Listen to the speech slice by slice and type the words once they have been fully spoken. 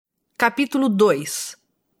Capítulo 2.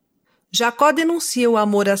 Jacó denuncia o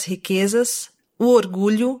amor às riquezas, o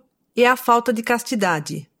orgulho e a falta de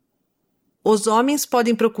castidade. Os homens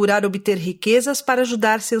podem procurar obter riquezas para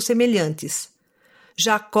ajudar seus semelhantes.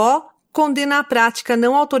 Jacó condena a prática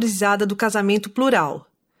não autorizada do casamento plural.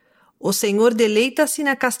 O Senhor deleita-se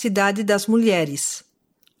na castidade das mulheres.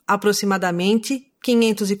 Aproximadamente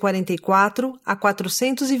 544 a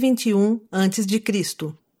 421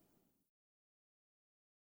 a.C.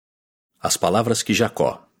 As palavras que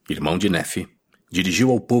Jacó, irmão de Nefe,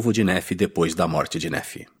 dirigiu ao povo de Nefe depois da morte de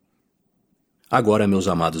Nefe. Agora, meus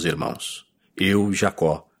amados irmãos, eu,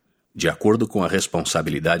 Jacó, de acordo com a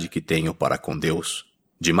responsabilidade que tenho para com Deus,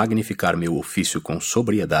 de magnificar meu ofício com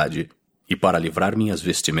sobriedade e para livrar minhas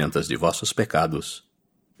vestimentas de vossos pecados,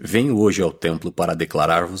 venho hoje ao templo para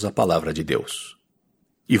declarar-vos a palavra de Deus.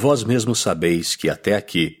 E vós mesmos sabeis que até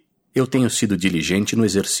aqui eu tenho sido diligente no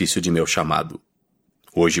exercício de meu chamado.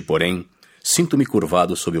 Hoje, porém, sinto-me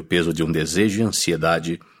curvado sob o peso de um desejo e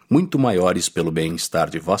ansiedade muito maiores pelo bem-estar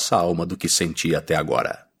de vossa alma do que senti até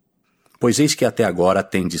agora. Pois eis que até agora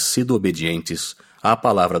tendes sido obedientes à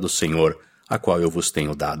palavra do Senhor, a qual eu vos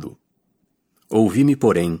tenho dado. Ouvi-me,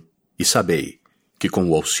 porém, e sabei que com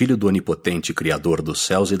o auxílio do onipotente Criador dos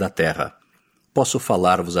céus e da terra, posso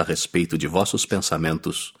falar-vos a respeito de vossos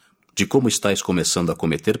pensamentos, de como estáis começando a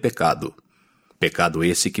cometer pecado. Pecado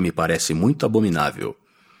esse que me parece muito abominável.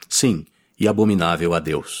 Sim, e abominável a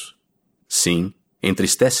Deus. Sim,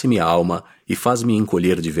 entristece-me a alma e faz-me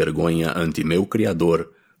encolher de vergonha ante meu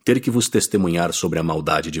Criador ter que vos testemunhar sobre a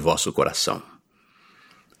maldade de vosso coração.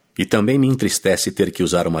 E também me entristece ter que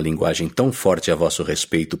usar uma linguagem tão forte a vosso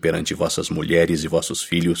respeito perante vossas mulheres e vossos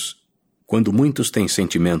filhos, quando muitos têm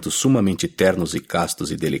sentimentos sumamente ternos e castos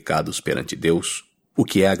e delicados perante Deus, o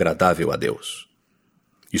que é agradável a Deus.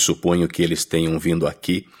 E suponho que eles tenham vindo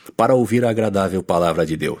aqui para ouvir a agradável palavra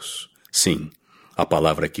de Deus. Sim, a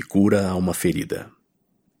palavra que cura a alma ferida.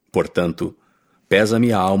 Portanto,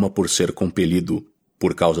 pesa-me a alma por ser compelido,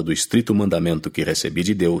 por causa do estrito mandamento que recebi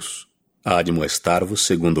de Deus, a admoestar-vos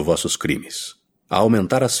segundo vossos crimes, a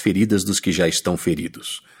aumentar as feridas dos que já estão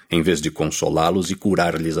feridos, em vez de consolá-los e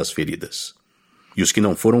curar-lhes as feridas. E os que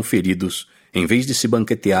não foram feridos, em vez de se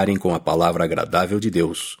banquetearem com a palavra agradável de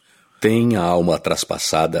Deus, têm a alma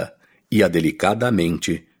traspassada e a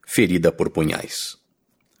delicadamente ferida por punhais.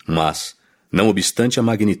 Mas, não obstante a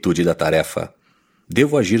magnitude da tarefa,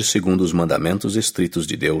 devo agir segundo os mandamentos estritos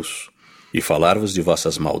de Deus e falar-vos de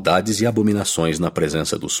vossas maldades e abominações na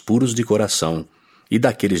presença dos puros de coração e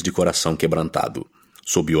daqueles de coração quebrantado,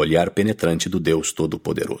 sob o olhar penetrante do Deus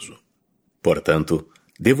Todo-Poderoso. Portanto,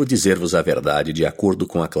 devo dizer-vos a verdade de acordo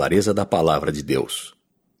com a clareza da palavra de Deus,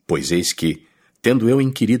 pois eis que, tendo eu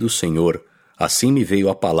inquirido o Senhor, assim me veio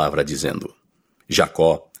a palavra dizendo: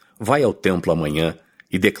 Jacó, vai ao templo amanhã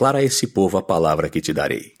e declara a esse povo a palavra que te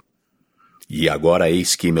darei. E agora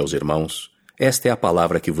eis que, meus irmãos, esta é a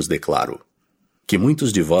palavra que vos declaro, que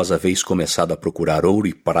muitos de vós haveis começado a procurar ouro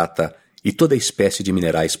e prata e toda espécie de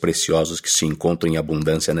minerais preciosos que se encontram em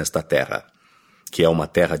abundância nesta terra, que é uma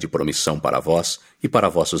terra de promissão para vós e para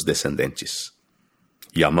vossos descendentes.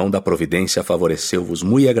 E a mão da providência favoreceu-vos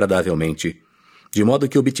muito agradavelmente, de modo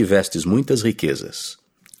que obtivestes muitas riquezas.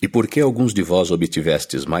 E porque alguns de vós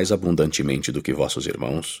obtivestes mais abundantemente do que vossos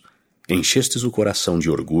irmãos, enchestes o coração de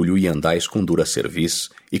orgulho e andais com dura cerviz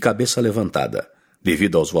e cabeça levantada,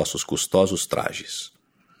 devido aos vossos custosos trajes.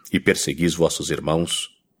 E perseguis vossos irmãos,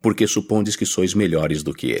 porque supondes que sois melhores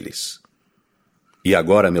do que eles. E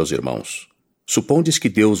agora, meus irmãos, supondes que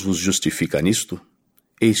Deus vos justifica nisto?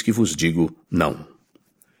 Eis que vos digo, não.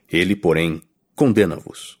 Ele, porém,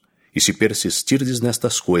 condena-vos. E se persistirdes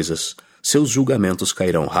nestas coisas, seus julgamentos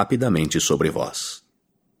cairão rapidamente sobre vós.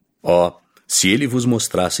 Ó, se ele vos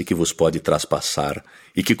mostrasse que vos pode traspassar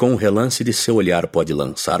e que com o relance de seu olhar pode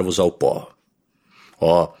lançar-vos ao pó.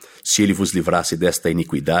 Ó, se ele vos livrasse desta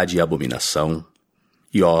iniquidade e abominação.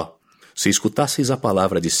 E ó, se escutasseis a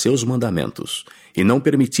palavra de seus mandamentos e não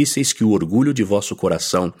permitisseis que o orgulho de vosso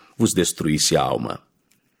coração vos destruísse a alma.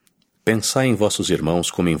 Pensai em vossos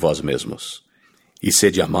irmãos como em vós mesmos, e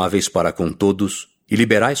sede amáveis para com todos, e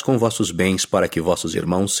liberais com vossos bens para que vossos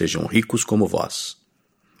irmãos sejam ricos como vós.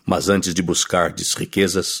 Mas antes de buscardes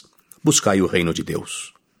riquezas, buscai o reino de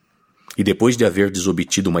Deus. E depois de haverdes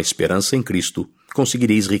obtido uma esperança em Cristo,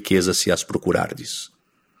 conseguireis riquezas se as procurardes.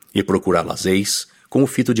 E procurá-las eis com o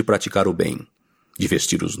fito de praticar o bem, de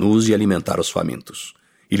vestir os nus e alimentar os famintos,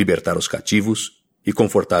 e libertar os cativos, e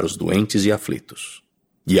confortar os doentes e aflitos.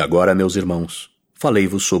 E agora, meus irmãos,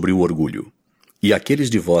 falei-vos sobre o orgulho. E aqueles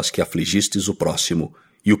de vós que afligistes o próximo,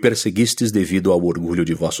 e o perseguistes devido ao orgulho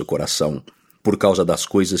de vosso coração, por causa das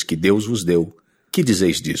coisas que Deus vos deu, Que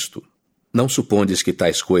dizeis disto? Não supondes que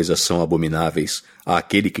tais coisas são abomináveis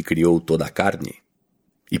àquele que criou toda a carne?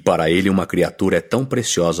 E para ele uma criatura é tão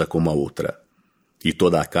preciosa como a outra. E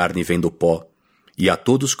toda a carne vem do pó, e a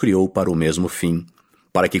todos criou para o mesmo fim,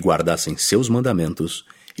 para que guardassem seus mandamentos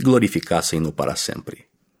e glorificassem-no para sempre.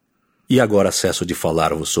 E agora cesso de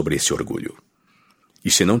falar-vos sobre esse orgulho. E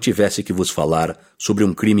se não tivesse que vos falar sobre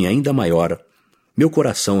um crime ainda maior, meu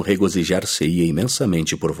coração regozijar-se-ia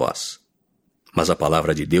imensamente por vós. Mas a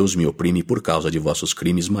palavra de Deus me oprime por causa de vossos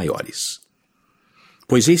crimes maiores.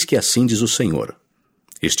 Pois eis que assim diz o Senhor: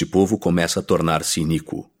 este povo começa a tornar-se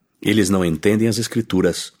iníquo. Eles não entendem as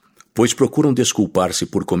Escrituras, pois procuram desculpar-se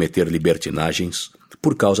por cometer libertinagens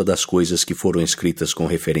por causa das coisas que foram escritas com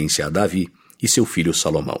referência a Davi e seu filho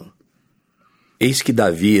Salomão. Eis que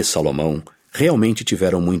Davi e Salomão realmente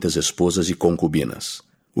tiveram muitas esposas e concubinas,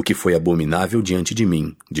 o que foi abominável diante de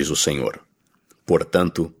mim, diz o Senhor.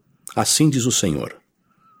 Portanto, assim diz o Senhor: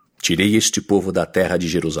 tirei este povo da terra de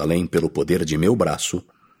Jerusalém pelo poder de meu braço,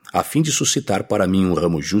 a fim de suscitar para mim um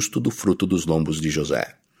ramo justo do fruto dos lombos de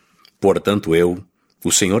José. Portanto eu,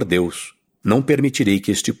 o Senhor Deus, não permitirei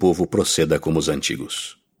que este povo proceda como os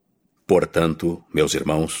antigos. Portanto, meus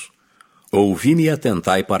irmãos, ouvi-me e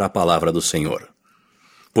atentai para a palavra do Senhor.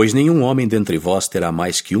 Pois nenhum homem dentre vós terá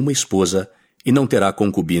mais que uma esposa e não terá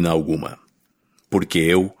concubina alguma. Porque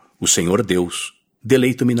eu, o Senhor Deus,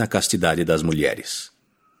 deleito-me na castidade das mulheres.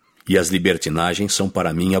 E as libertinagens são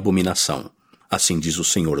para mim abominação, assim diz o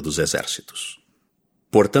Senhor dos Exércitos.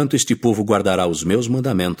 Portanto, este povo guardará os meus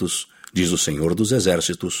mandamentos, diz o Senhor dos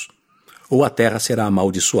Exércitos, ou a terra será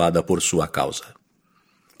amaldiçoada por sua causa.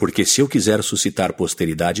 Porque se eu quiser suscitar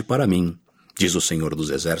posteridade para mim, diz o Senhor dos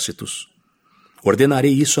Exércitos,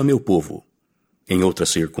 ordenarei isso a meu povo. Em outras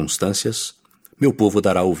circunstâncias, meu povo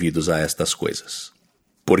dará ouvidos a estas coisas.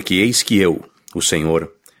 Porque eis que eu, o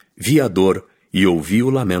Senhor, vi a dor e ouvi o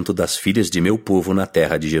lamento das filhas de meu povo na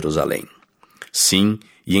terra de Jerusalém. Sim,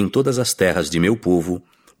 e em todas as terras de meu povo,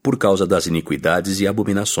 por causa das iniquidades e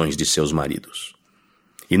abominações de seus maridos.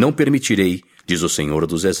 E não permitirei, diz o Senhor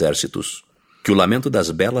dos Exércitos, que o lamento das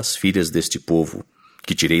belas filhas deste povo,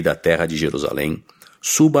 que tirei da terra de Jerusalém,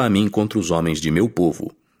 suba a mim contra os homens de meu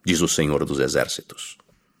povo, diz o Senhor dos Exércitos.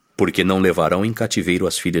 Porque não levarão em cativeiro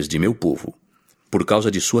as filhas de meu povo, por causa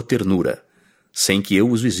de sua ternura, sem que eu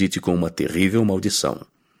os visite com uma terrível maldição,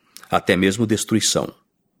 até mesmo destruição,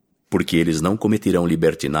 porque eles não cometerão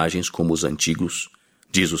libertinagens como os antigos,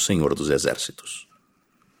 diz o Senhor dos Exércitos.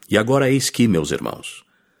 E agora eis que, meus irmãos,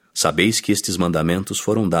 sabeis que estes mandamentos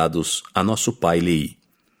foram dados a nosso pai Leí.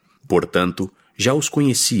 Portanto, já os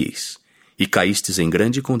conhecieis, e caístes em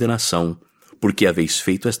grande condenação, porque haveis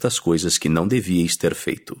feito estas coisas que não devíeis ter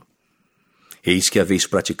feito. Eis que haveis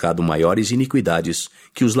praticado maiores iniquidades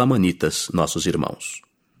que os lamanitas, nossos irmãos.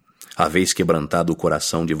 Haveis quebrantado o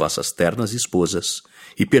coração de vossas ternas esposas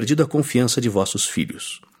e perdido a confiança de vossos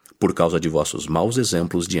filhos, por causa de vossos maus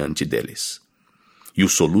exemplos diante deles. E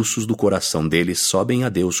os soluços do coração deles sobem a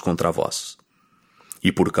Deus contra vós.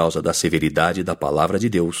 E por causa da severidade da palavra de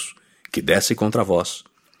Deus, que desce contra vós,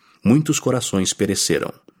 muitos corações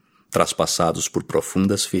pereceram, traspassados por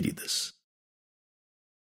profundas feridas.